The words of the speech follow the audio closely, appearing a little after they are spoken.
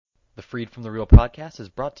The Freed from the Real podcast is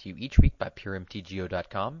brought to you each week by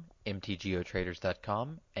PureMTGO.com,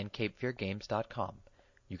 MTGOTraders.com, and CapeFearGames.com.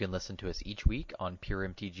 You can listen to us each week on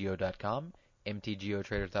PureMTGO.com,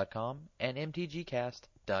 MTGOTraders.com, and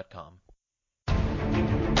MTGCast.com.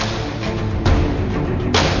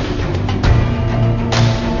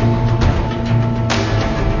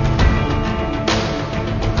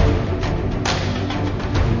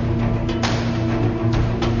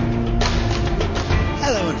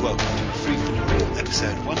 Hello and welcome to Free from the Real,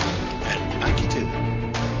 episode 192.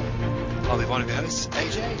 I'll be one of your hosts,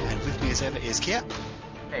 AJ, and with me as ever is Kia.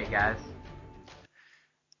 Hey guys.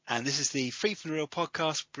 And this is the Free from the Real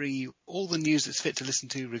podcast, bringing you all the news that's fit to listen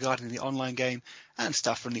to regarding the online game and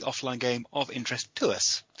stuff from the offline game of interest to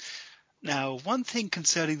us. Now, one thing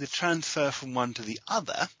concerning the transfer from one to the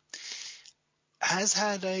other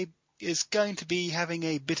is going to be having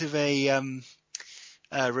a bit of a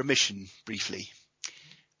remission briefly.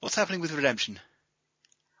 What's happening with Redemption?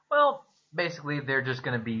 Well, basically they're just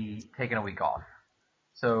going to be taking a week off.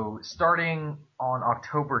 So starting on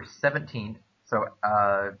October 17th, so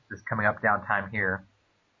this is coming up downtime here,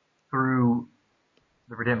 through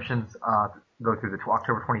the redemptions go through the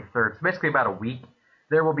October 23rd. So basically about a week,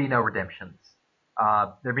 there will be no redemptions.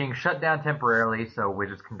 They're being shut down temporarily, so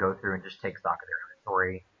wizards can go through and just take stock of their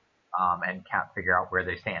inventory and figure out where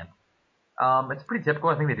they stand. It's pretty typical.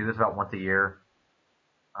 I think they do this about once a year.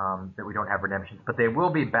 That we don't have redemptions, but they will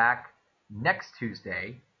be back next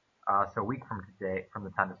Tuesday, so a week from today, from the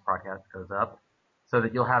time this podcast goes up, so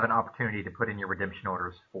that you'll have an opportunity to put in your redemption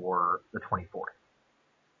orders for the 24th.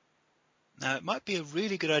 Now, it might be a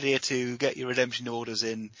really good idea to get your redemption orders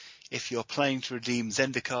in if you're planning to redeem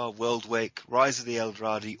Zendikar, Worldwake, Rise of the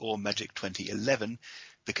Eldrazi, or Magic 2011,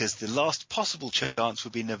 because the last possible chance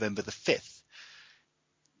would be November the 5th.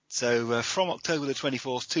 So from October the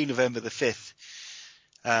 24th to November the 5th,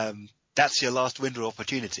 that's your last window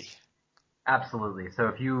opportunity. Absolutely. So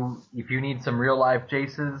if you need some real life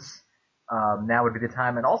Jaces, now would be the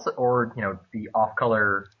time, and also, or the off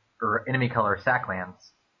color or enemy color sack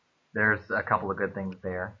lands. There's a couple of good things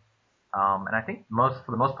there, and I think for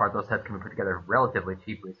the most part those sets can be put together relatively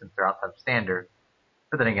cheaply since they're outside of standard.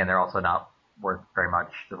 But then again, they're also not worth very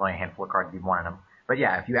much. There's only a handful of cards you want in them. But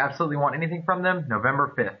yeah, if you absolutely want anything from them,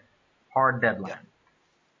 November 5th, hard deadline. Yeah.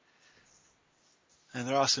 And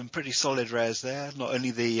there are some pretty solid rares there. Not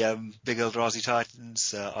only the big Eldrazi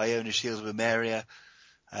Titans, Iona Shield of Emeria,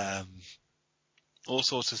 all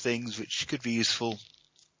sorts of things which could be useful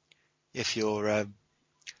if you're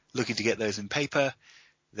looking to get those in paper.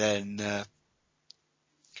 Then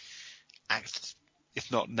act. If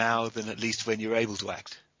not now, then at least when you're able to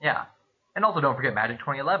act. Yeah, and also don't forget Magic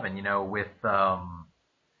 2011. With the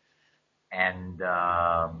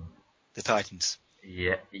Titans.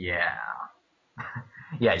 Yeah.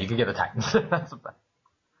 Yeah, you can get the Titans. That's about.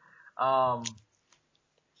 Yeah.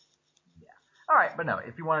 All right, but no,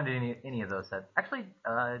 if you wanted any of those sets, actually,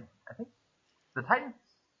 I think the Titans.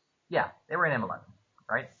 Yeah, they were in M11,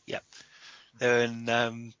 right? Yep, they were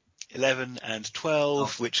in 11 and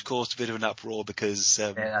 12, which caused a bit of an uproar because.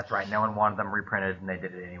 Yeah, that's right. No one wanted them reprinted, and they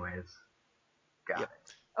did it anyways. Got it.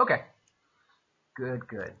 Okay. Good.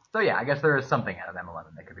 So yeah, I guess there is something out of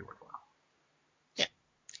M11 that could be worthwhile. Yeah.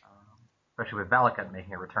 Especially with Valakut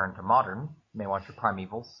making a return to Modern. You may want your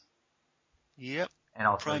Primevals. Yep. And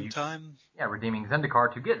also Prime time. Yeah, redeeming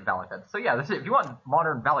Zendikar to get Valakut. So yeah, if you want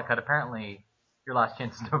Modern Valakut, apparently your last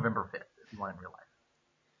chance is November 5th, if you want it in real life.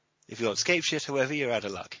 If you want Scape Shit, however, you're out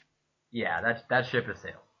of luck. Yeah, that ship has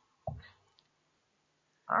sailed.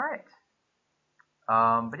 Alright.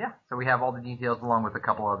 But yeah, so we have all the details along with a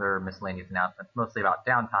couple other miscellaneous announcements, mostly about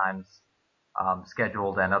downtimes,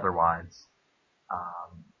 scheduled and otherwise,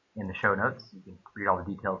 in the show notes. You can read all the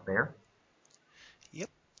details there. Yep.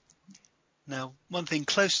 Now, one thing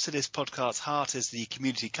close to this podcast's heart is the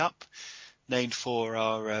Community Cup, named for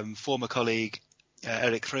our former colleague,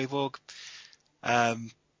 Eric Freiborg.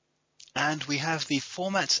 And we have the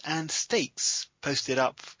formats and stakes posted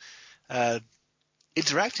up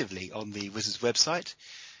interactively on the Wizards website.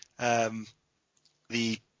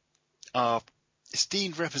 Our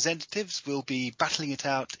esteemed representatives will be battling it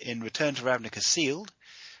out in Return to Ravnica Sealed,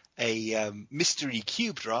 a mystery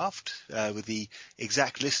cube draft with the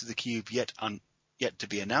exact list of the cube yet to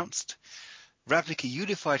be announced. Ravnica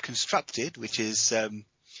Unified Constructed, which is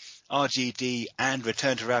RGD and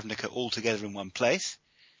Return to Ravnica all together in one place.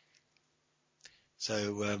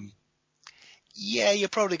 So, yeah, you're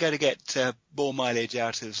probably going to get more mileage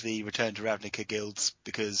out of the Return to Ravnica guilds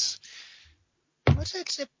because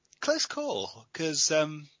it's a close call. Because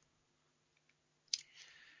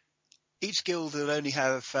each guild will only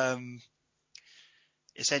have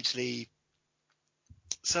essentially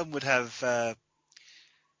some would have a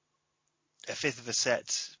fifth of a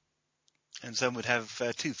set, and some would have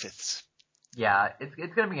 2/5. Yeah, it's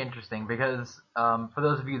going to be interesting because for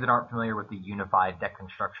those of you that aren't familiar with the unified deck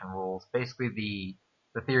construction rules, basically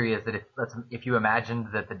the theory is that if you imagined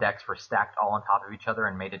that the decks were stacked all on top of each other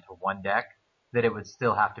and made it to one deck, that it would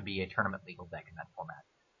still have to be a tournament legal deck in that format.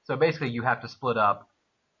 So basically, you have to split up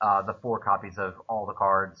the 4 copies of all the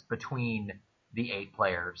cards between the 8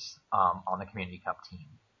 players on the Community Cup team.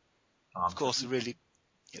 Of course, the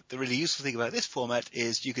really useful thing about this format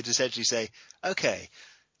is you could essentially say, okay,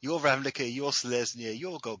 you're Ravnica, you're Selesnya,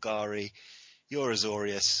 you're Golgari, you're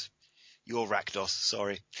Azorius, you're Rakdos,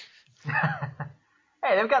 sorry.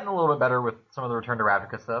 Hey, they've gotten a little bit better with some of the Return to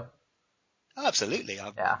Ravnica stuff. Absolutely.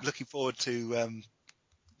 I'm looking forward to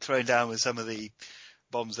throwing down with some of the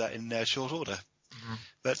bombs that in short order. Mm-hmm.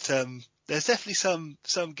 But there's definitely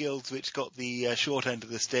some guilds which got the short end of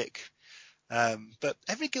the stick. But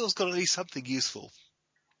every guild's got at least something useful.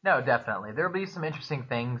 No, definitely. There'll be some interesting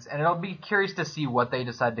things, and I'll be curious to see what they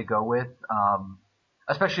decide to go with,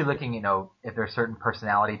 especially looking, if there's certain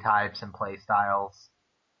personality types and play styles.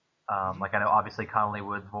 Like I know obviously Connolly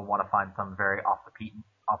Woods will want to find some very off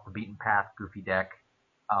the beaten path goofy deck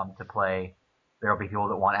to play. There'll be people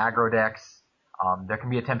that want aggro decks. There can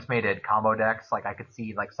be attempts made at combo decks. Like I could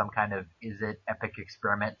see like some kind of Is It Epic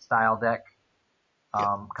Experiment style deck,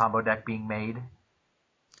 combo deck being made.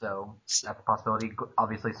 So that's a possibility.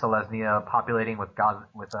 Obviously, Selesnya populating with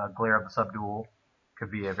Glare of the Subdual could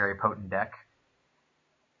be a very potent deck.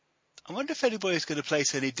 I wonder if anybody's going to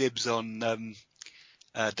place any dibs on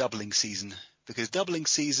doubling season, because doubling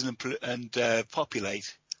season and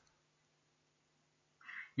populate.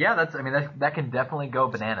 Yeah, that can definitely go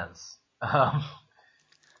bananas.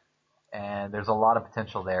 And there's a lot of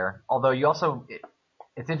potential there. Although you also,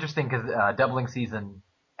 it's interesting because doubling season,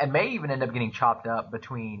 and may even end up getting chopped up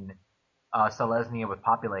between Selesnya with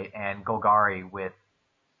populate and Golgari with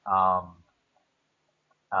what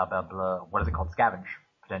is it called? Scavenge,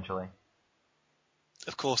 potentially.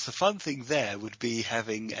 Of course, the fun thing there would be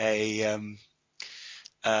having a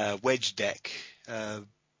wedge deck.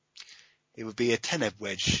 It would be a Teneb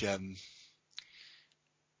wedge.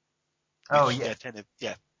 Teneb,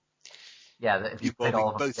 yeah. Yeah, if you played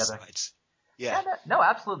all of them both together. sides. Yeah. No,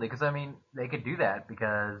 absolutely, because they could do that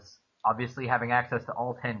because obviously having access to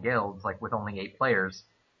all 10 guilds, like with only 8 players,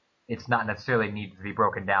 it's not necessarily needs to be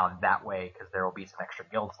broken down that way because there will be some extra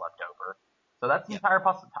guilds left over. So that's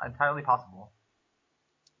entirely possible.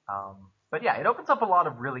 But yeah, it opens up a lot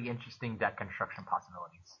of really interesting deck construction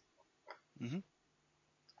possibilities. Mm-hmm.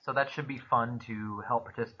 So that should be fun to help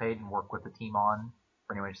participate and work with the team on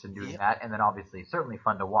for anyone interested in doing that. And then obviously certainly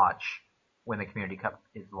fun to watch when the Community Cup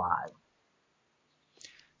is live.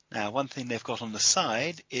 Now, one thing they've got on the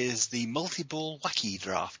side is the multi-ball wacky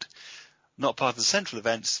draft. Not part of the central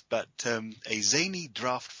events, but a zany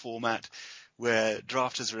draft format where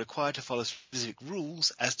drafters are required to follow specific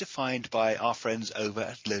rules as defined by our friends over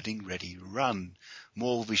at Loading Ready Run.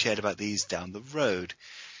 More will be shared about these down the road.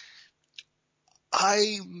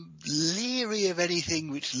 I'm leery of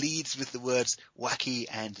anything which leads with the words wacky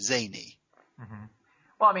and zany. Mm-hmm.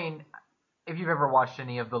 Well, I mean, if you've ever watched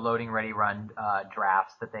any of the Loading Ready Run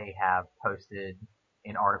drafts that they have posted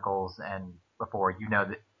in articles and before, you know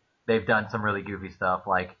that they've done some really goofy stuff,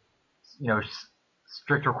 like,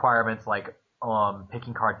 strict requirements like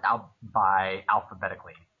picking cards out by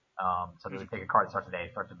alphabetically. So that they take a card that starts with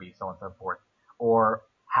A, starts with B, so on and so forth. Or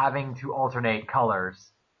having to alternate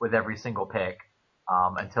colors with every single pick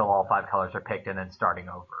until all 5 colors are picked and then starting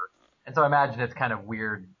over. And so I imagine it's kind of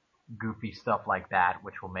weird, goofy stuff like that,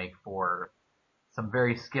 which will make for some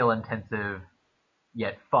very skill-intensive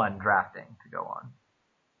yet fun drafting to go on.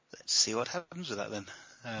 Let's see what happens with that then.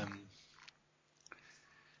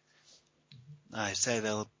 I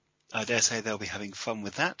dare say they'll be having fun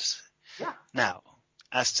with that. Yeah. Now,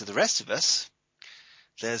 as to the rest of us,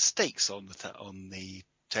 there's stakes on the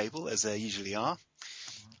table, as there usually are.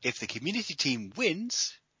 If the community team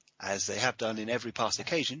wins, as they have done in every past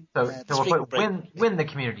occasion, so we'll put when the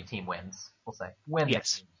community team wins, we'll say. When the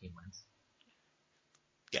community team wins.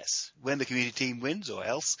 Yes, when the community team wins, or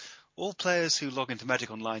else, all players who log into Magic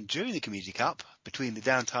Online during the Community Cup, between the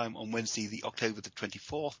downtime on Wednesday, the October the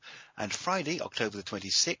 24th, and Friday, October the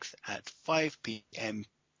 26th, at 5 p.m.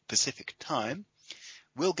 Pacific time,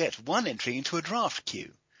 will get one entry into a draft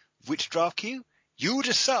queue. Which draft queue? You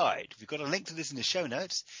decide. We've got a link to this in the show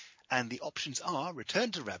notes, and the options are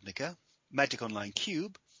Return to Ravnica, Magic Online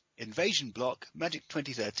Cube, Invasion Block, Magic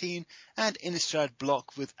 2013, and Innistrad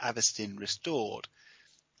Block with Avestin Restored.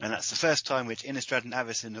 And that's the first time which Innistrad and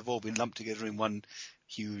Avacyn have all been lumped together in one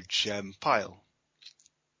huge pile.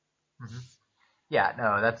 Mm-hmm. Yeah,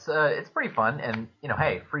 no, that's it's pretty fun, and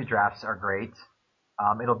hey, free drafts are great.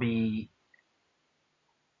 It'll be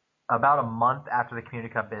about a month after the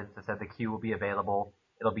Community Cup is. I said the queue will be available.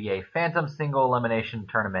 It'll be a Phantom single elimination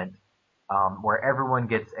tournament where everyone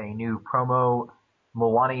gets a new promo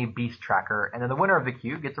Moani Beast Tracker, and then the winner of the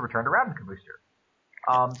queue gets a return to Ravnica Booster.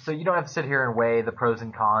 So you don't have to sit here and weigh the pros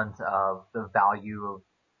and cons of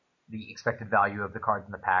the expected value of the cards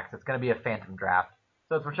in the packs. It's going to be a Phantom draft.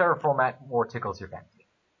 So it's whichever format more tickles your fancy.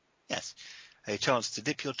 Yes. A chance to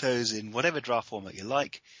dip your toes in whatever draft format you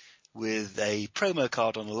like, with a promo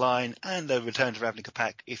card on the line and a return to Ravnica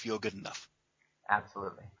pack if you're good enough.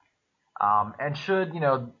 Absolutely. And should,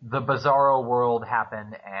 the Bizarro world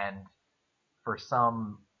happen and for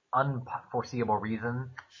some unforeseeable reason,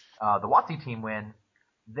 the WotC team win,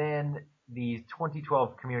 then the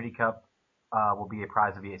 2012 Community Cup will be a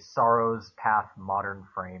prize of a Sorrow's Path Modern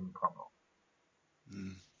Frame promo.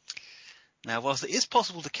 Mm. Now, whilst it is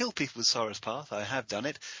possible to kill people with Sorrow's Path, I have done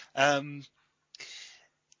it,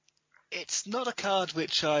 it's not a card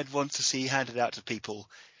which I'd want to see handed out to people,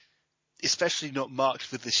 especially not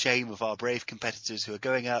marked with the shame of our brave competitors who are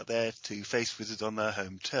going out there to face Wizards on their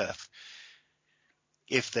home turf,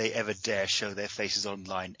 if they ever dare show their faces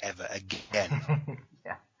online ever again.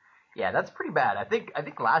 Yeah, that's pretty bad. I think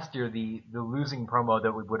last year the losing promo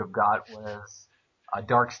that we would have got was a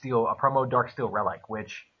promo Darksteel Relic,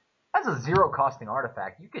 which has a 0 costing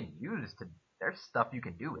artifact you can use there's stuff you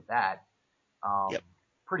can do with that.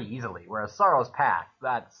 Pretty easily. Whereas Sorrow's Path,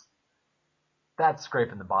 that's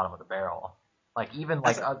scraping the bottom of the barrel. Like even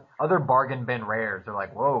other bargain bin rares are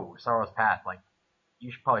like, whoa, Sorrow's Path, like you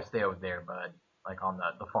should probably stay over there, bud. Like on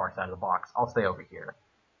the far side of the box. I'll stay over here.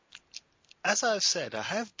 As I've said, I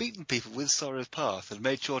have beaten people with Sorrow's Path and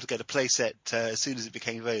made sure to get a playset as soon as it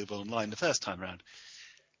became available online the first time round.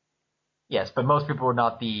 Yes, but most people are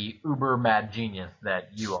not the uber mad genius that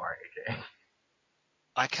you are, AJ.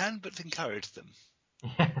 I can but encourage them.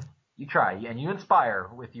 You try, and you inspire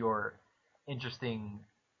with your interesting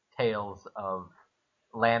tales of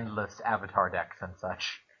landless avatar decks and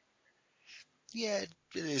such. Yeah, it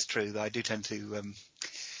is true that I do tend to...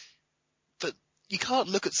 but you can't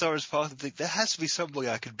look at Sorrow's Path and think, there has to be some way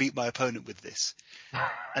I could beat my opponent with this.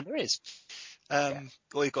 And there is.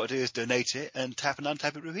 All you've got to do is donate it and tap and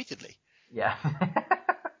untap it repeatedly. Yeah.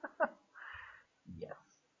 Yes.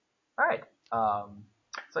 All right.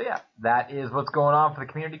 So yeah, that is what's going on for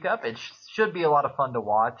the Community Cup. It should be a lot of fun to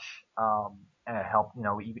watch. And help,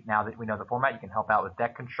 now that we know the format, you can help out with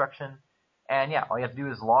deck construction. And yeah, all you have to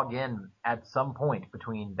do is log in at some point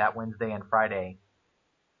between that Wednesday and Friday,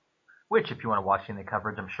 which if you want to watch the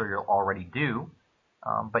coverage, I'm sure you'll already do.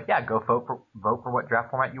 But yeah, go vote for what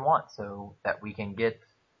draft format you want so that we can get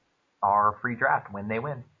our free draft when they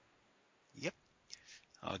win. Yep.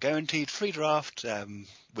 Our guaranteed free draft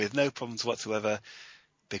with no problems whatsoever,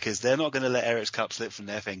 because they're not going to let Eric's Cup slip from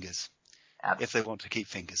their fingers. Absolutely. If they want to keep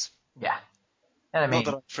fingers. Yeah. And I mean,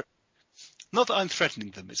 not that I'm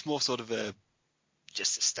threatening them. It's more sort of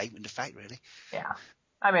just a statement of fact, really. Yeah.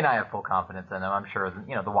 I mean, I have full confidence in them. I'm sure,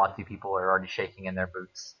 the WotC people are already shaking in their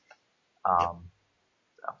boots. Yep.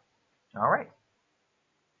 So, all right.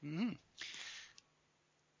 Mm-hmm.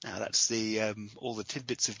 Now that's the all the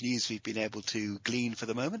tidbits of news we've been able to glean for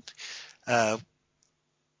the moment.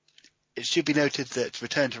 It should be noted that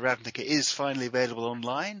Return to Ravnica is finally available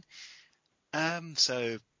online.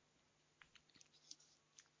 So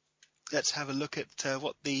let's have a look at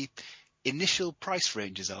what the initial price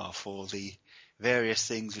ranges are for the various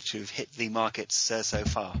things which have hit the markets so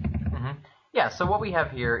far. Mm-hmm. Yeah, so what we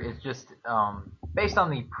have here is just based on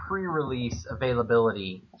the pre-release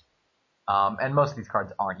availability, and most of these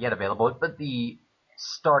cards aren't yet available, but the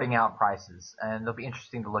starting out prices, and they'll be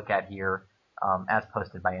interesting to look at here as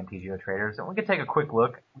posted by MTGO traders. And we can take a quick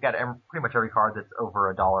look. We got pretty much every card that's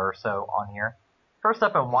over $1 or so on here. First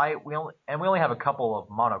up in white, we only have a couple of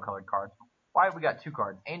monocolored cards. White, we got 2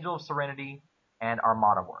 cards: Angel of Serenity and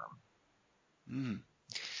Armada Worm. Mm.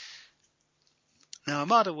 Now,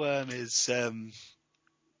 Armada Worm is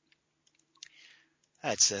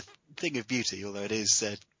it's a thing of beauty, although it is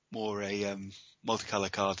more a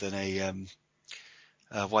multicolour card than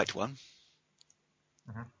a white one.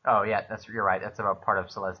 Mm-hmm. Oh yeah, you're right. That's about part of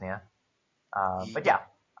Selesnya. But yeah,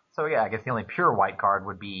 so yeah, I guess the only pure white card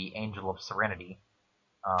would be Angel of Serenity.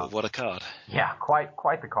 But what a card! Yeah,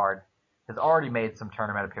 quite the card. Has already made some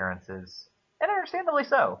tournament appearances, and understandably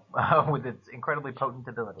so, with its incredibly potent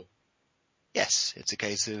ability. Yes, it's a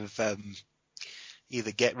case of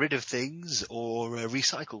either get rid of things or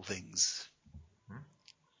recycle things,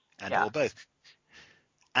 or both.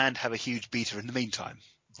 and have a huge beater in the meantime.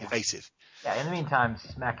 Yeah. Evasive. Yeah, in the meantime,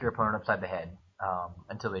 smack your opponent upside the head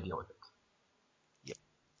until they deal with it.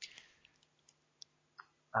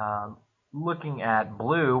 Yep. Looking at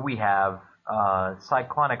blue, we have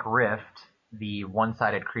Cyclonic Rift, the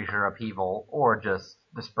one-sided creature upheaval, or just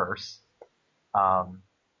disperse, at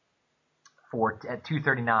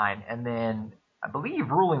 239, and then I believe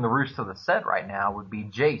ruling the roost of the set right now would be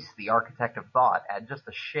Jace, the Architect of Thought, at just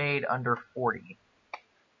a shade under 40.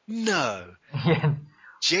 No. Yeah.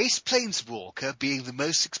 Jace Planeswalker being the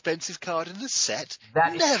most expensive card in the set?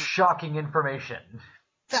 That Never. is shocking information.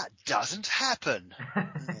 That doesn't happen. Oh,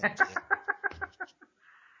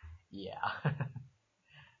 Yeah.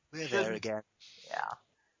 We're there again.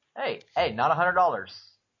 Yeah. Hey, not $100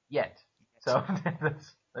 yet. So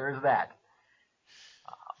there's that.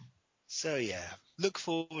 So yeah, look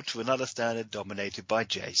forward to another standard dominated by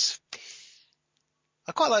Jace.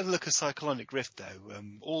 I quite like the look of Cyclonic Rift though.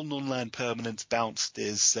 All non-land permanents bounced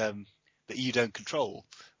is that you don't control,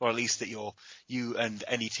 or at least that you and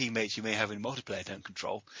any teammates you may have in multiplayer don't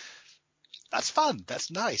control. That's fun.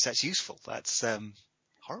 That's nice. That's useful. That's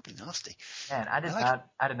horribly nasty. Man, I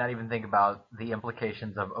did not even think about the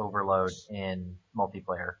implications of overload in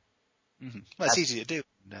multiplayer. Mm-hmm. Well, it's easy to do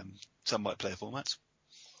in some multiplayer formats.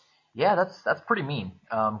 Yeah, that's pretty mean.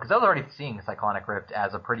 Because I was already seeing Cyclonic Rift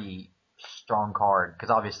as a pretty strong card. Because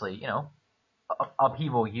obviously,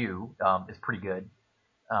 Upheaval U is pretty good.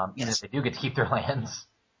 Even if they do get to keep their lands.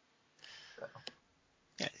 So.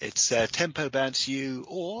 Yeah, it's Tempo Bounce U,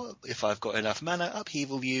 or if I've got enough mana,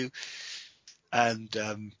 Upheaval U. And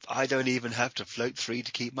I don't even have to float 3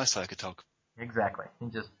 to keep my Psychotog. Exactly. He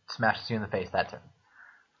just smashes you in the face that turn.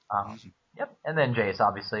 Yep. And then Jace,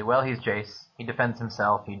 obviously. Well, he's Jace. He defends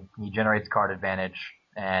himself. He generates card advantage,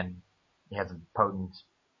 and he has a potent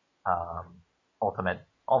ultimate,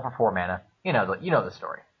 all for 4 mana. You know the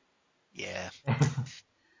story. Yeah.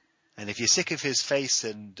 And if you're sick of his face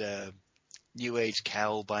and New Age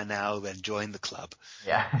cowl by now, then join the club.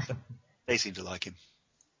 Yeah. They seem to like him.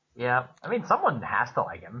 Yeah. I mean, someone has to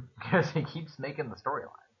like him because he keeps making the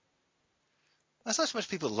storyline. It's not so much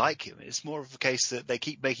people like him. It's more of a case that they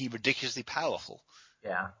keep making him ridiculously powerful.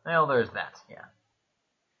 Yeah. Well, there's that. Yeah.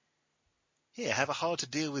 Here, have a hard to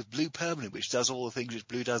deal with blue permanent, which does all the things which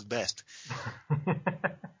blue does best.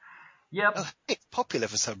 Yep. Oh, it's popular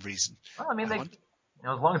for some reason. Well, I mean, as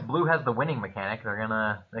long as blue has the winning mechanic, they're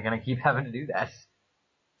gonna keep having to do that.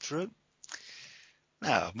 True.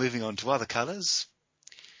 Now, moving on to other colours.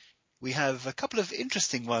 We have a couple of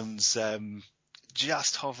interesting ones,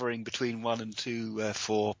 just hovering between 1 and 2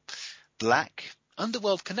 for black.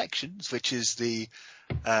 Underworld Connections, which is the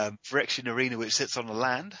Phyrexian arena which sits on the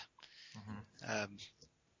land. Mm-hmm.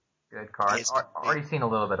 Good card. Already seen a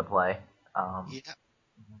little bit of play. About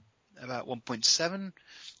 1.7.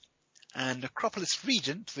 And Acropolis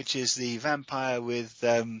Regent, which is the vampire with...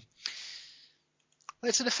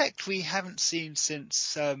 it's an effect we haven't seen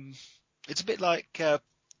since... it's a bit like...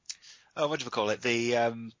 what do we call it? The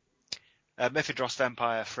Mephidros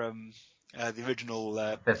vampire from the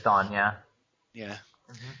original... Fist on, yeah. Yeah.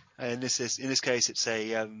 Mm-hmm. In this case, it's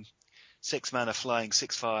a 6 mana flying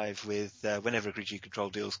 6/5 with whenever a creature you control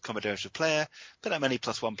deals combat damage to a player, put that many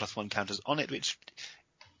 +1/+1 counters on it, which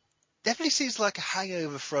definitely seems like a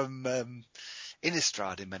hangover from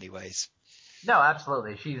Innistrad in many ways. No,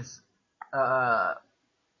 absolutely. She has that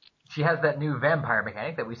new vampire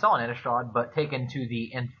mechanic that we saw in Innistrad, but taken to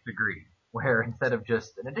the nth degree, where instead of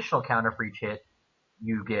just an additional counter for each hit,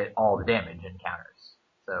 you get all the damage and counters.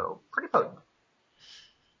 So, pretty potent.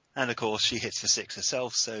 And of course, she hits for 6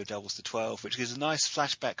 herself, so doubles to 12, which gives a nice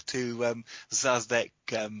flashback to Zazdek,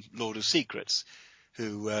 Lord of Secrets,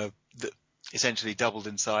 who essentially doubled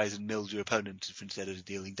in size and milled your opponent instead of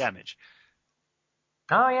dealing damage.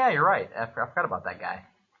 Oh yeah, you're right. I forgot about that guy.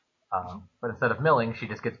 But instead of milling, she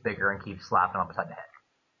just gets bigger and keeps slapping him upside the head.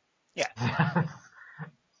 Yeah.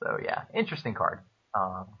 So yeah, interesting card.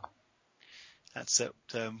 That's at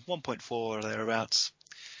 1.4 or thereabouts.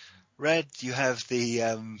 Red, you have the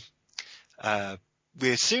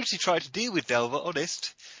we seriously tried to deal with Delver,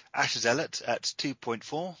 honest. Ashes Zealot at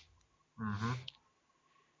 2.4. Mm-hmm.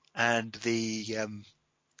 And the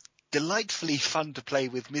delightfully fun to play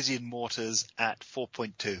with Mizian Mortars at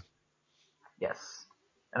 4.2. Yes.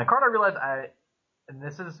 And a card I realized and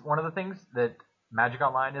this is one of the things that Magic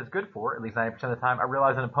Online is good for, at least 90% of the time, I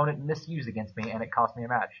realized an opponent misused against me and it cost me a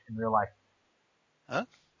match in real life. Huh?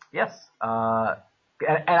 Yes. And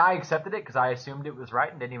I accepted it because I assumed it was right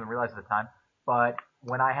and didn't even realize at the time. But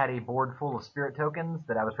when I had a board full of spirit tokens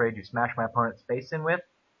that I was ready to smash my opponent's face in with,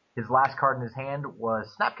 his last card in his hand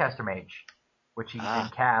was Snapcaster Mage, which he then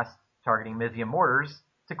cast, targeting Mizium Mortars,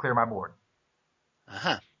 to clear my board.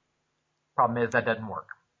 Uh-huh. Problem is that doesn't work.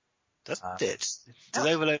 Does it? Does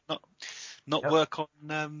yeah. overload not Yep. work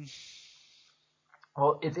on...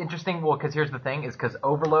 Well, it's interesting. Well, because here's the thing, is because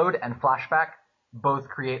overload and flashback both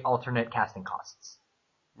create alternate casting costs.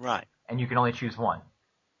 Right. And you can only choose one.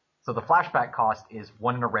 So the flashback cost is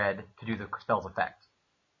 1 in a red to do the spell's effect.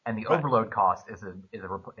 And the overload cost is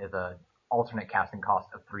a alternate casting cost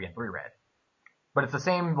of 3 and 3 red. But it's the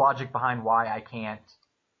same logic behind why I can't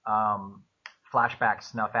flashback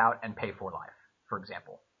snuff out and pay 4 life, for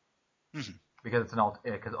example. Mm-hmm. Because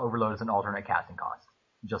because overload is an alternate casting cost,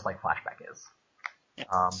 just like flashback is.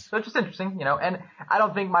 Yeah. So it's just interesting, you know. And I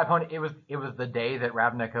don't think my opponent. It was the day that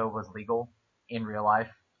Ravnica was legal in real life,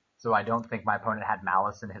 so I don't think my opponent had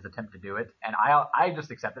malice in his attempt to do it. And I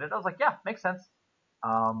just accepted it. I was like, yeah, makes sense.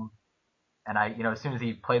 And I, you know, as soon as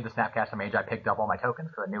he played the Snapcaster Mage, I picked up all my tokens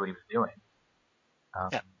because I knew what he was doing.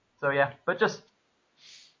 Yeah. So yeah, but just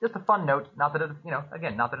a fun note. Not that it, you know,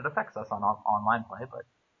 again, not that it affects us on online play, but.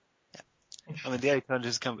 Yeah. I mean, the only time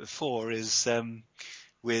it's come before is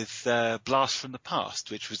with Blast from the Past,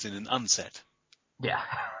 which was in an unset. Yeah.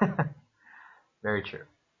 Very true.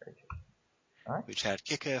 Very true. All right. Which had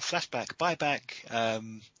kicker, flashback, buyback,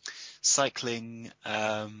 cycling,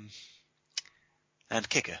 and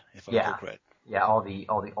kicker, if I recall correct. Yeah, all the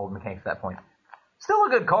old mechanics at that point. Still a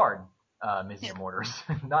good card, Mizium Mortars.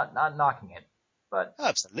 not knocking it, but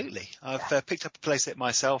absolutely. I've picked up a playset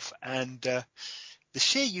myself, and the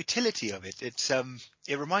sheer utility of it,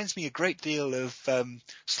 it reminds me a great deal of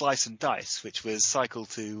Slice and Dice, which was cycle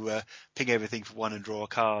to ping everything for 1 and draw a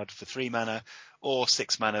card for 3 mana, or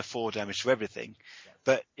 6 mana, 4 damage to everything. Yes.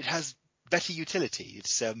 But it has better utility.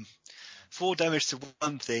 It's 4 damage to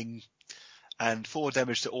one thing, and 4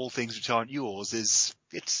 damage to all things which aren't yours. It's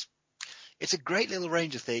a great little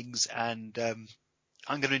range of things, and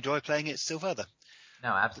I'm going to enjoy playing it still further.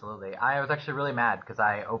 No, absolutely. I was actually really mad because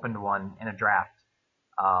I opened one in a draft.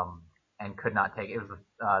 And could not take it. It was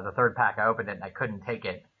the third pack I opened it, and I couldn't take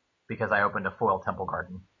it because I opened a foil Temple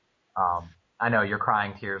Garden. I know you're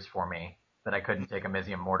crying tears for me that I couldn't take a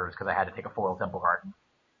Mizium Mortars because I had to take a foil Temple Garden.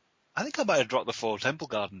 I think I might have dropped the foil Temple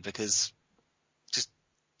Garden because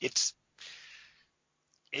it's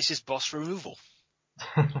just boss removal.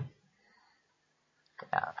 Yeah.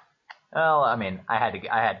 Well, I mean,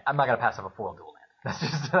 I'm not gonna pass up a foil dual land.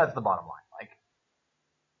 That's the bottom line. Like.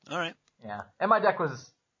 All right. Yeah, and my deck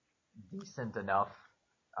was decent enough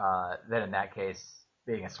that in that case,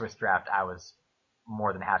 being a Swiss draft, I was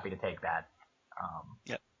more than happy to take that.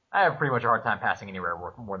 Yep. I have pretty much a hard time passing anywhere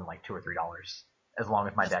worth more than like $2 or $3, as long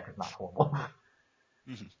as my deck is not horrible.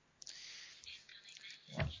 Mm-hmm.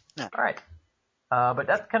 Yeah. No. All right, but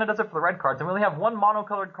that kind of does it for the red cards, and we only have one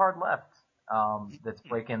monocolored card left that's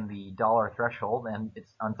breaking the $1 threshold, and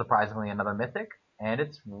it's unsurprisingly another mythic, and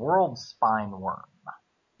it's World Spine Worm.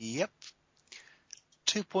 Yep.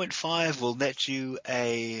 2.5 will net you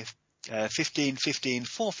a 15, 15,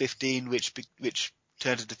 4, 15, which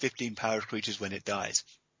turns into 15 powered creatures when it dies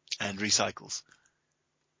and recycles.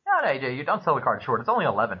 No, you don't sell the card short. It's only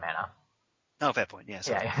 11 mana. Oh, fair point. Yeah.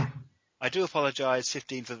 Sorry. Yeah. I do apologize.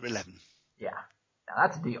 15 for 11. Yeah. Now,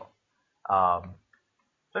 that's a deal.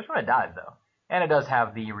 Especially when it dies, though. And it does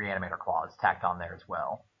have the Reanimator Claws tacked on there as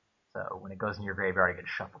well. So when it goes in your graveyard, it gets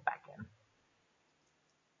shuffled back in.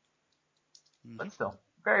 But still,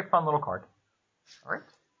 very fun little card.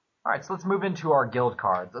 Alright, so let's move into our guild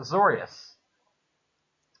cards. Azorius.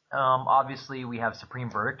 Obviously, we have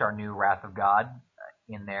Supreme Verdict, our new Wrath of God,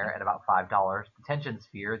 in there at about $5. Detention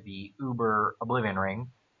Sphere, the Uber Oblivion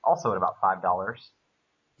Ring, also at about $5.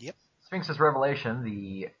 Yep. Sphinx's Revelation,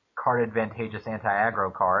 the card advantageous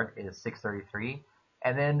anti-aggro card, is $6.33.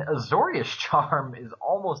 And then Azorius Charm is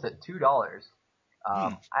almost at $2.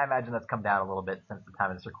 I imagine that's come down a little bit since the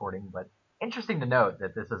time of this recording, but interesting to note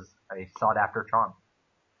that this is a sought-after charm.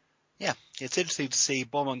 Yeah, it's interesting to see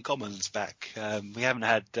bomb uncommons back. We haven't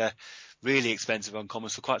had really expensive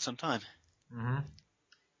uncommons for quite some time. Mm-hmm.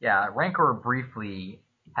 Yeah, Rancor briefly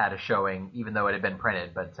had a showing, even though it had been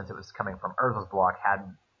printed, but since it was coming from Urza's block,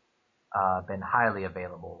 hadn't been highly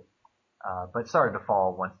available. But started to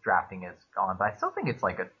fall once drafting is gone. But I still think it's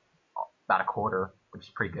like about a quarter, which is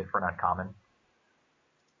pretty good for an uncommon.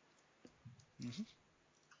 Mm-hmm.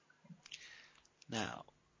 Now,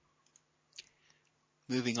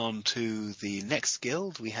 moving on to the next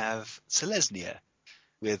guild, we have Selesnya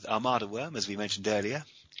with Armada Worm, as we mentioned earlier,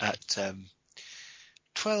 at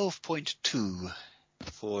 12.2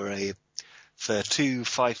 for 2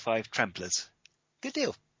 5/5 tramplers. Good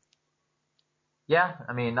deal. Yeah,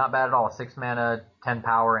 I mean, not bad at all. 6 mana, 10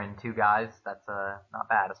 power, and 2 guys. That's not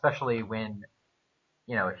bad, especially when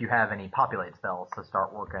if you have any populate spells to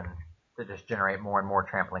start working to just generate more and more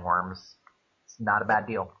trampling worms, it's not a bad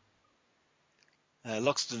deal.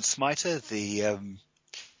 Loxodon Smiter,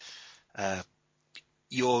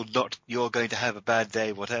 you're going to have a bad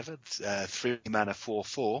day, whatever. 3 mana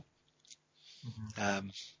 4/4. Mm-hmm.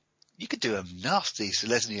 You could do a nasty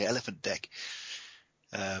Selesnya Elephant deck.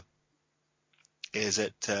 Is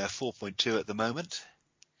at 4.2 at the moment.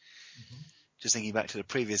 Mm-hmm. Just thinking back to the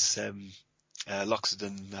previous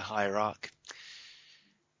Loxodon Hierarch.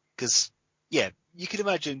 Because, you could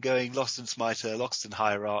imagine going Loxodon Smiter, Loxodon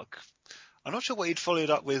Hierarch. I'm not sure what you'd follow it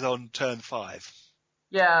up with on turn 5.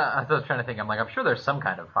 Yeah, I was trying to think. I'm sure there's some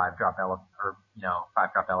kind of 5-drop elephant, or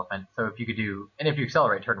 5-drop elephant. So if you could do, and if you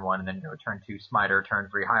accelerate turn 1 and then turn 2 Smiter, turn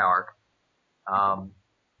 3 Hierarch, I don't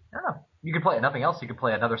know. You could play nothing else. You could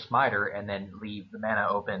play another Smiter and then leave the mana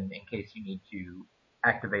open in case you need to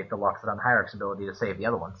activate the Loxodon Hierarch's ability to save the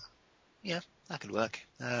other ones. Yeah, that could work.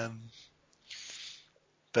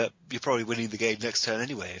 But you're probably winning the game next turn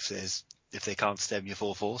anyway if they can't stem your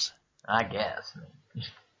 4/4s. I guess.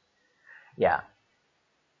 Yeah.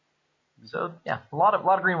 So yeah, a lot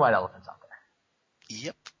of green-white elephants out there.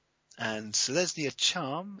 Yep. And Selesnya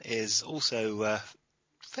Charm is also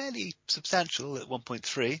fairly substantial at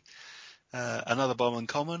 1.3. Another bomb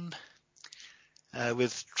uncommon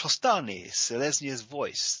with Trostani, Selesnya's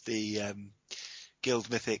Voice, the guild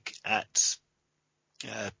mythic at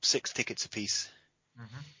 6 tickets apiece.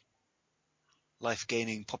 Mm-hmm.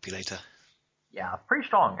 Life-gaining populator. Yeah, pretty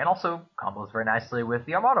strong, and also combos very nicely with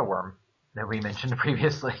the Armada Worm that we mentioned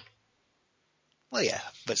previously. Well, yeah,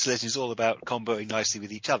 but Selesnya's all about comboing nicely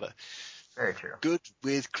with each other. Very true. Good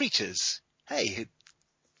with creatures. Hey,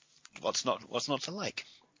 what's not to like?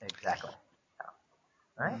 Exactly. Yeah.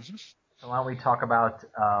 All right. Mm-hmm. So why don't we talk about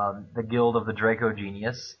the Guild of the Draco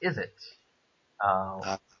Genius? Is it?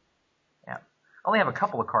 Yeah. I only have a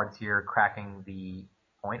couple of cards here cracking the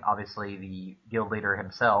point. Obviously, the guild leader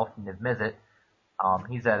himself, Niv Mizzet,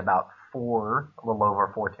 he's at about a little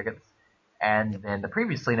over 4 tickets. And then the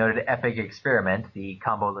previously noted Epic Experiment, the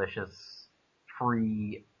combolicious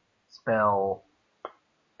free spell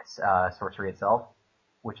sorcery itself,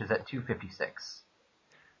 which is at 256.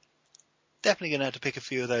 Definitely going to have to pick a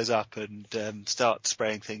few of those up and start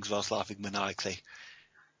spraying things whilst laughing maniacally.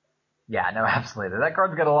 Yeah, no, absolutely. That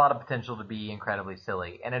card's got a lot of potential to be incredibly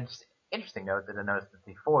silly. And it's interesting note that I noticed that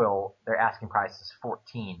the foil, their asking price is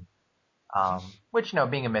 14. Which,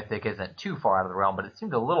 being a mythic isn't too far out of the realm, but it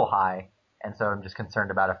seemed a little high. And so I'm just concerned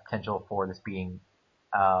about a potential for this being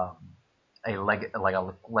a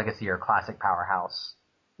legacy or classic powerhouse,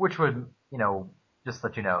 which would, just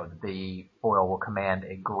let you know that the foil will command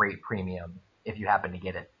a great premium if you happen to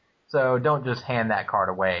get it. So don't just hand that card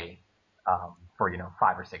away for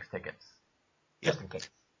 5 or 6 tickets, just in case.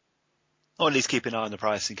 Or at least keep an eye on the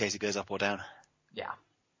price in case it goes up or down. Yeah.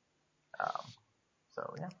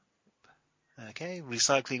 So yeah. Okay,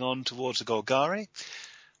 recycling on towards the Golgari.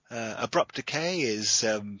 Abrupt Decay is,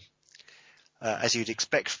 as you'd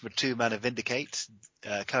expect from a 2-mana Vindicate,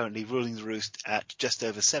 currently ruling the roost at just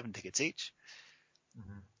over 7 tickets each.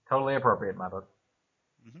 Mm-hmm. Totally appropriate, my book.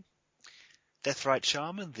 Mm-hmm. Deathrite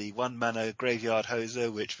Shaman, the 1-mana graveyard hoser,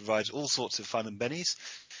 which provides all sorts of fun and bennies,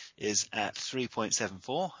 is at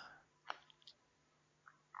 3.74.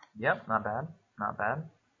 Yep, not bad. Not bad.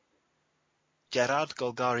 Gerard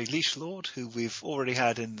Golgari Leash Lord, who we've already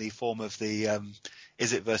had in the form of the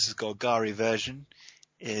Is It versus Golgari version,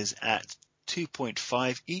 is at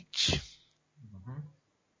 2.5 each. Mm-hmm.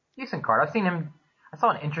 Decent card. I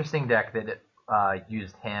saw an interesting deck that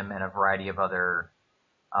used him and a variety of other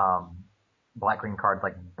black-green cards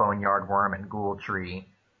like Boneyard Worm and Ghoul Tree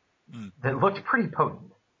that looked pretty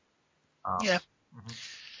potent. Yeah. Mm-hmm.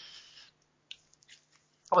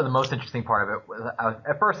 Probably the most interesting part of it was,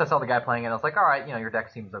 at first I saw the guy playing it, and I was like, alright, your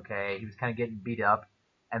deck seems okay. He was kind of getting beat up.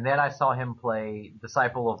 And then I saw him play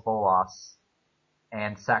Disciple of Bolas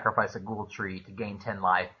and sacrifice a Ghoul Tree to gain 10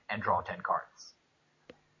 life and draw 10 cards.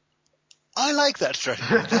 I like that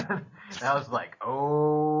strategy. And I was like,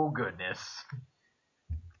 oh goodness.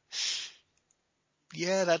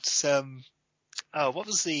 Yeah, that's, what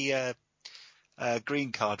was the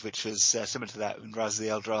green card which was similar to that in Raz the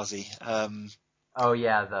Eldrazi? Oh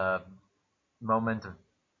yeah, the Moment of,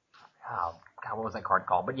 God, what was that card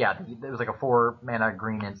called? But yeah, it was like a 4-mana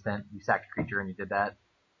green instant. You sacked a creature and you did that.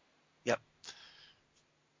 Yep.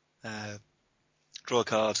 Draw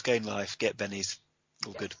cards, gain life, get bennies.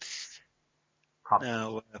 All good.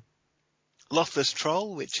 Now, Lothless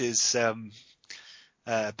Troll, which is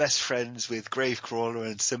best friends with Gravecrawler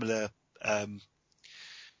and similar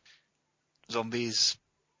zombies,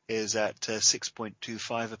 is at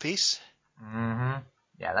 6.25 apiece. Mm-hmm.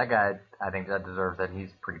 Yeah, that guy, I think that deserves it.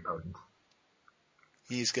 He's pretty potent.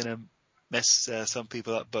 He's going to mess some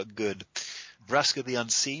people up, but good. Vraska the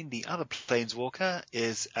Unseen, the other Planeswalker,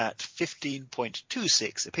 is at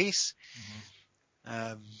 15.26 apiece.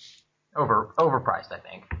 Overpriced, I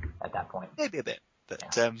think, at that point. Maybe a bit, but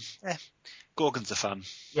Yeah. Gorgons are fun.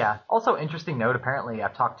 Yeah. Also, interesting note, apparently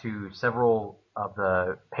I've talked to several of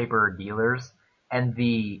the paper dealers, and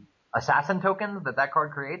the assassin tokens that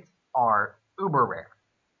card creates are uber rare.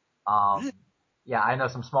 Yeah, I know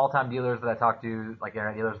some small-time dealers that I talked to, like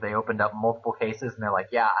internet dealers, they opened up multiple cases, and they're like,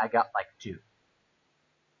 yeah, I got like 2.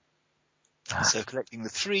 So collecting the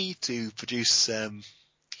 3 to produce,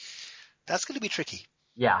 that's going to be tricky.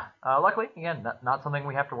 Yeah. Luckily, again, not something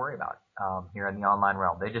we have to worry about here in the online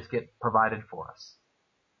realm. They just get provided for us.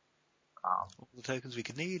 All the tokens we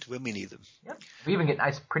can need when we need them. Yep. We even get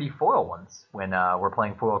nice, pretty foil ones when we're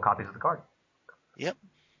playing foil copies of the card. Yep.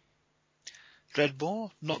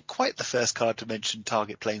 Dreadmore, not quite the first card to mention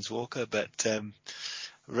target Planeswalker, but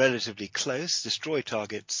relatively close. Destroy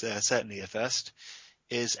targets, certainly the first,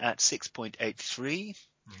 is at 6.83.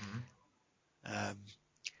 Mm-hmm.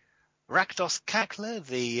 Rakdos Cackler,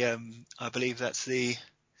 I believe that's the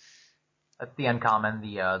uncommon,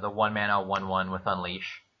 the 1-mana 1/1 with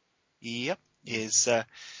Unleash. Yep, is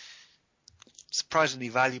surprisingly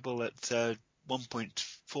valuable at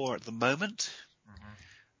 1.4 at the moment. Mm-hmm.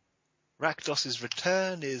 Rakdos's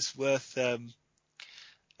return is worth a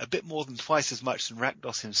bit more than twice as much than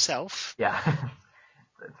Rakdos himself. Yeah.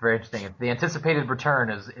 It's very interesting. The anticipated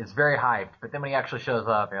return is very hyped, but then when he actually shows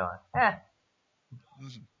up, you're like, eh.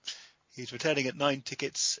 Mm-hmm. He's returning at 9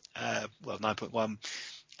 tickets, 9.1,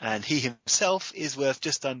 and he himself is worth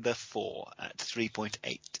just under 4 at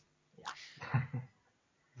 3.8. Yeah.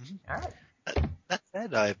 Mm-hmm. All right. That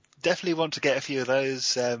said, I definitely want to get a few of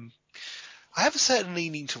those. I have a certain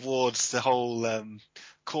leaning towards the whole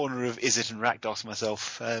corner of Izzet and Rakdos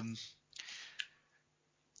myself.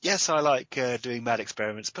 Yes, I like doing mad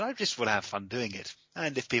experiments, but I just want to have fun doing it.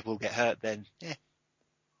 And if people get hurt, then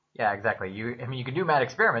Yeah, exactly. You can do mad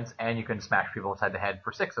experiments, and you can smash people upside the head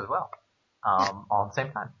for 6 as well, all at the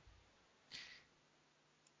same time.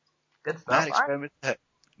 Good stuff.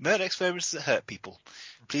 Mad experiments that hurt people.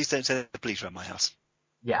 Please don't send the police around my house.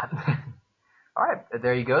 Yeah. All right,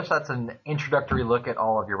 there you go. So that's an introductory look at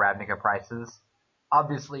all of your Ravnica prices.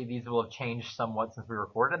 Obviously, these will have changed somewhat since we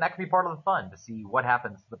recorded, and that can be part of the fun to see what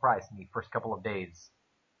happens to the price in the first couple of days.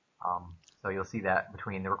 So you'll see that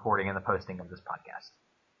between the recording and the posting of this podcast.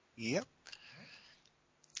 Yep.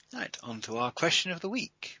 Right, on to our question of the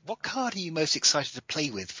week. What card are you most excited to play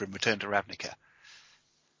with from Return to Ravnica?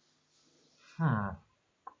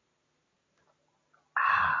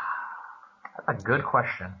 That's a good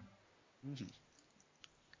question. Mm-hmm.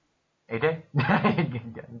 AJ?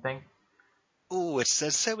 Anything? Oh,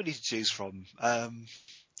 there's so many to choose from.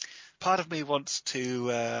 Part of me wants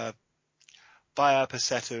to buy up a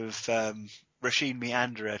set of Rasheen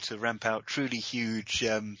Meanderer to ramp out truly huge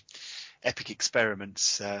epic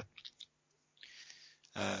experiments,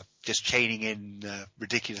 just chaining in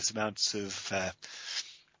ridiculous amounts of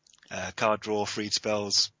card draw, freed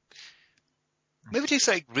spells. Maybe do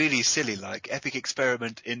something really silly like epic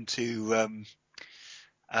experiment into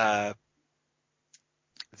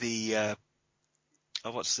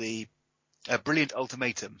Brilliant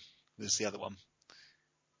Ultimatum was the other one.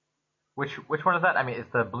 Which one is that? I mean,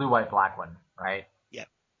 it's the blue, white, black one, right? Yeah.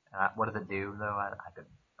 What does it do, though? I didn't.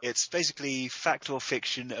 It's basically fact or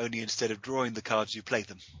fiction, only instead of drawing the cards, you play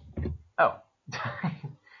them. Oh.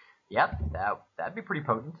 Yep, that'd be pretty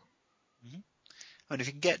potent. Mm-hmm. And if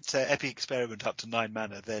you can get Epic Experiment up to 9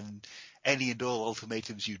 mana, then any and all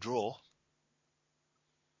ultimatums you draw.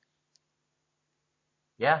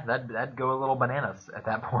 Yeah, that'd go a little bananas at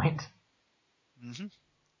that point. Mm-hmm.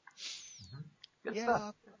 Good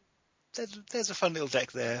stuff. There's a fun little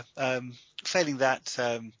deck there. Failing that,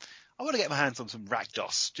 I want to get my hands on some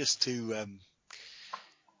Rakdos just to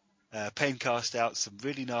pain cast out some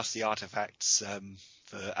really nasty artifacts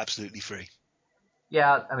for absolutely free.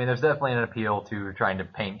 Yeah, I mean, there's definitely an appeal to trying to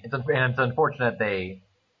paint. And it's unfortunate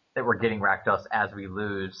that we're getting Rakdos as we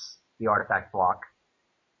lose the artifact block.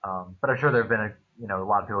 But I'm sure there have been a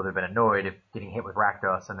lot of people that have been annoyed if getting hit with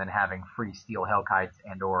Rakdos and then having free Steel Hellkites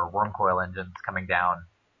and or Wormcoil engines coming down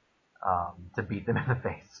to beat them in the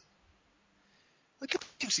face. It could be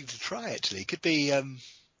interesting to try, actually. It could be a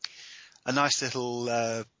nice little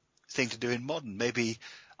thing to do in Modern. Maybe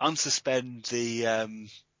unsuspend the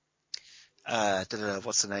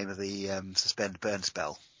what's the name of the suspend burn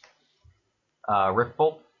spell? Rift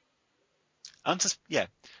Bolt?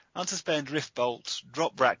 Unsuspend Rift Bolt,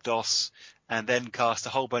 drop Rakdos, and then cast a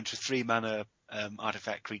whole bunch of 3 mana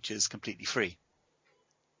artifact creatures completely free.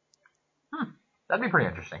 That'd be pretty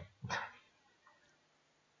interesting.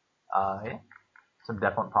 Yeah, some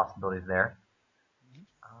definite possibilities there.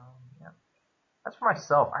 Yeah. As for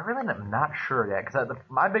myself, I really am not sure yet, because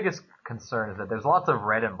my biggest concern is that there's lots of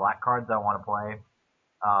red and black cards I want to play.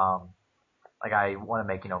 Like I want to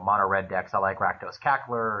make, mono red decks. I like Rakdos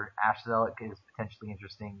Cackler. Ash Zealot is potentially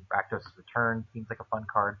interesting. Rakdos' Return seems like a fun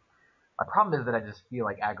card. My problem is that I just feel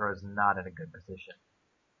like aggro is not in a good position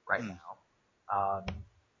right now.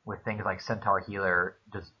 With things like Centaur Healer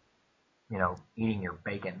just, eating your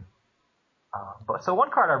bacon. So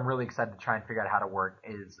one card I'm really excited to try and figure out how to work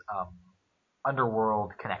is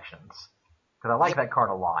Underworld Connections. Because I like that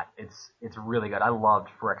card a lot. It's really good. I loved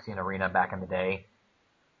Phyrexian Arena back in the day.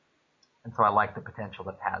 And so I like the potential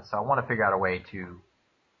that it has. So I want to figure out a way to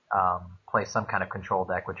play some kind of control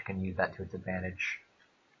deck which can use that to its advantage.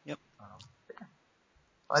 Yep.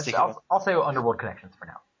 I'll say Underworld Connections for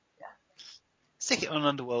now. Yeah. Stick it on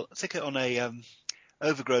Underworld. Stick it on a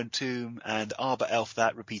Overgrown Tomb and Arbor Elf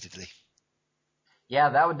that repeatedly. Yeah,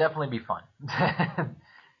 that would definitely be fun.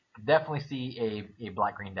 Definitely see a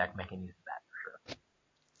black-green deck making use of that for sure.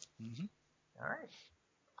 Mm-hmm. All right,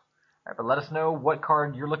 but let us know what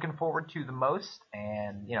card you're looking forward to the most,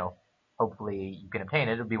 and hopefully you can obtain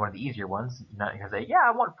it. It'll be one of the easier ones. You're not going to say, "Yeah,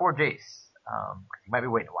 I want 4 Jace." You might be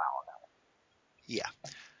waiting a while on that one. Yeah,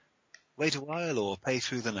 wait a while or pay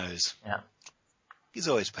through the nose. Yeah, it's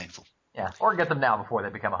always painful. Yeah, or get them now before they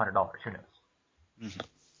become $100. Who knows? Mm-hmm.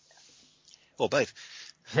 Or both.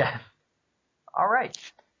 Yeah. All right.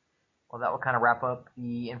 Well, that will kind of wrap up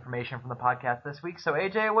the information from the podcast this week. So,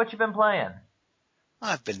 AJ, what you been playing?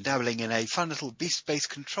 I've been dabbling in a fun little beast-based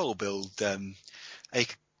control build, a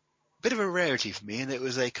bit of a rarity for me, and it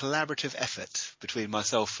was a collaborative effort between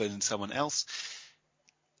myself and someone else.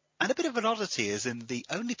 And a bit of an oddity, as in the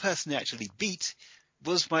only person who actually beat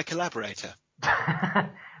was my collaborator.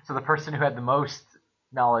 So the person who had the most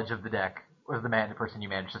knowledge of the deck was the person you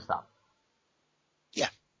managed to stop. Yeah.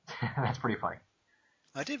 That's pretty funny.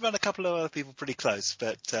 I did run a couple of other people pretty close,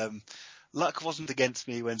 but luck wasn't against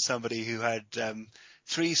me when somebody who had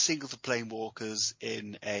 3 single-to-plane walkers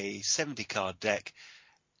in a 70-card deck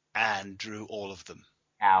and drew all of them.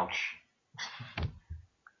 Ouch.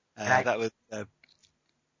 That was a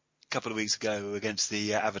couple of weeks ago against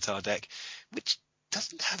the Avatar deck, which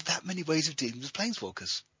doesn't have that many ways of dealing with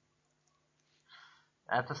planeswalkers.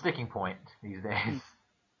 That's a sticking point these days.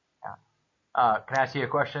 Yeah. Can I ask you a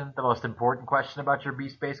question? The most important question about your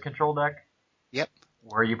beast-based control deck? Yep.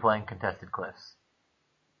 Were you playing Contested Cliffs?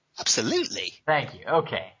 Absolutely. Thank you.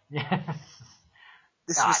 Okay. Man,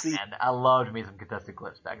 I loved me some Contested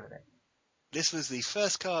Cliffs back in the day. This was the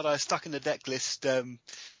first card I stuck in the deck list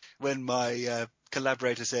when my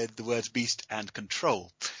collaborator said the words beast and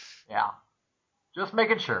control. Yeah. Just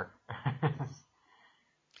making sure.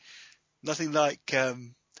 Nothing like,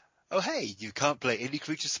 oh hey, you can't play any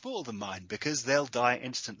creatures smaller than mine because they'll die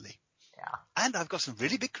instantly. Yeah. And I've got some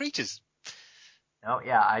really big creatures. No,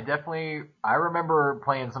 yeah, I remember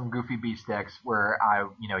playing some goofy beast decks where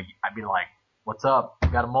I'd be like, what's up?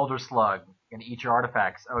 You got a Molder Slug. Gonna eat your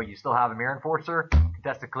artifacts. Oh, you still have a Mirror Enforcer?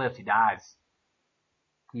 Contested Cliffs, he dies.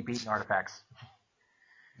 Keep eating artifacts.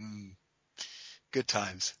 Good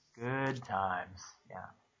times. Good times, yeah.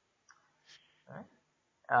 All right.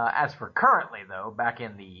 As for currently, though, back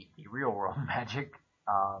in the real world Magic,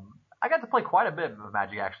 I got to play quite a bit of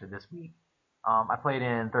Magic actually this week. I played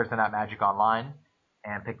in Thursday Night Magic Online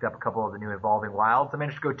and picked up a couple of the new Evolving Wilds. I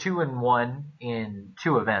managed to go 2-1 in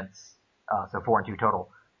 2 events, so 4-2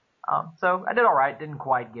 total. So I did all right. Didn't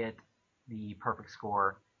quite get the perfect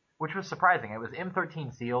score, which was surprising. It was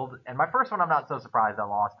M13 sealed, and my first one I'm not so surprised I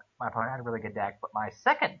lost. My opponent had a really good deck, but my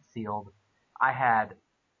second sealed, I had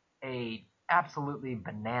a absolutely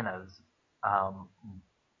bananas,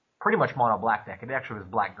 pretty much mono black deck. It actually was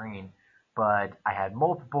black green, but I had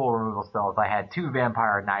multiple removal spells. I had 2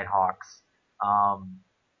 Vampire Nighthawks. I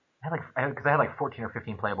had like 14 or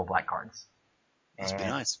 15 playable black cards. Must be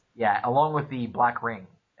nice. Yeah, along with the Black Ring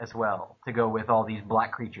as well to go with all these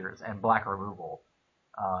black creatures and black removal.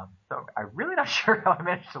 So I'm really not sure how I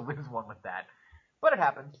managed to lose one with that, but it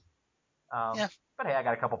happened. Yeah. But hey, I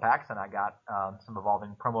got a couple packs and I got some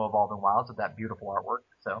promo Evolving Wilds with that beautiful artwork,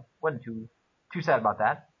 so wasn't too sad about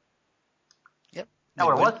that. Yep. Now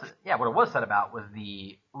what it was sad about was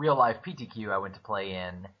the real life PTQ I went to play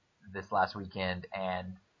in this last weekend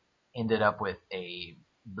and ended up with a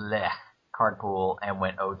bleh card pool and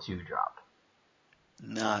went 0-2 drop.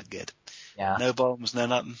 Not good. Yeah. No bombs, no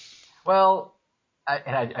nothing. Well,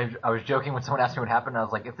 I was joking when someone asked me what happened. I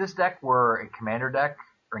was like, if this deck were a commander deck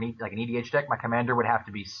or an EDH deck, my commander would have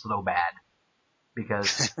to be slow bad because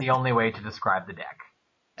it's the only way to describe the deck.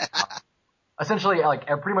 Essentially, like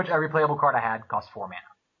pretty much every playable card I had cost 4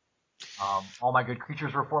 mana. All my good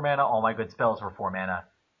creatures were 4 mana. All my good spells were 4 mana.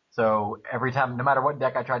 So every time, no matter what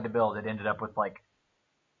deck I tried to build, it ended up with like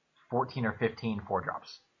 14 or 15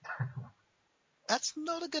 4-drops. That's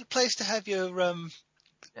not a good place to have your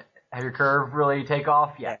Have your curve really take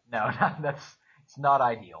off? Yeah, no, it's not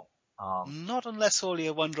ideal. Not unless all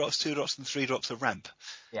your 1-drops, 2-drops, and 3-drops are ramp.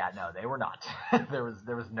 Yeah, no, they were not. there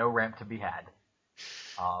was no ramp to be had.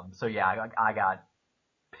 So yeah, I got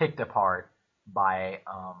picked apart by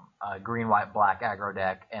a green, white, black aggro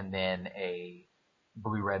deck, and then a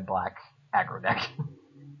blue, red, black aggro deck.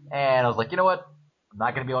 And I was like, you know what? I'm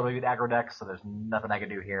not going to be able to beat aggro decks, so there's nothing I can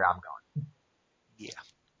do here. I'm gone. Yeah.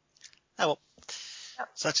 Oh well.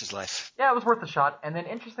 Such is life. Yeah, it was worth a shot. And then,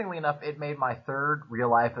 interestingly enough, it made my third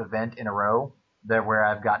real-life event in a row where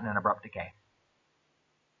I've gotten an Abrupt Decay.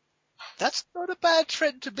 That's not a bad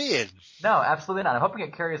trend to be in. No, absolutely not. I'm hoping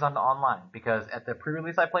it carries on to online, because at the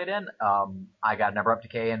pre-release I played in, I got an Abrupt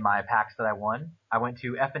Decay in my packs that I won. I went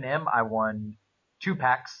to F&M, I won 2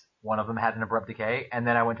 packs. One of them had an Abrupt Decay, and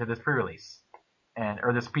then I went to this pre-release,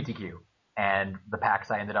 or this PTQ, and the packs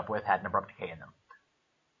I ended up with had an Abrupt Decay in them.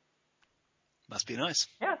 Must be nice.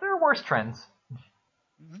 Yeah, there are worse trends.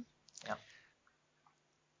 Mm-hmm. Yeah.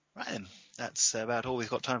 Right then, that's about all we've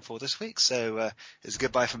got time for this week, so it's a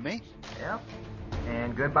goodbye from me. Yeah,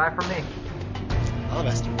 and goodbye from me. All the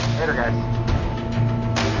best. Later, guys.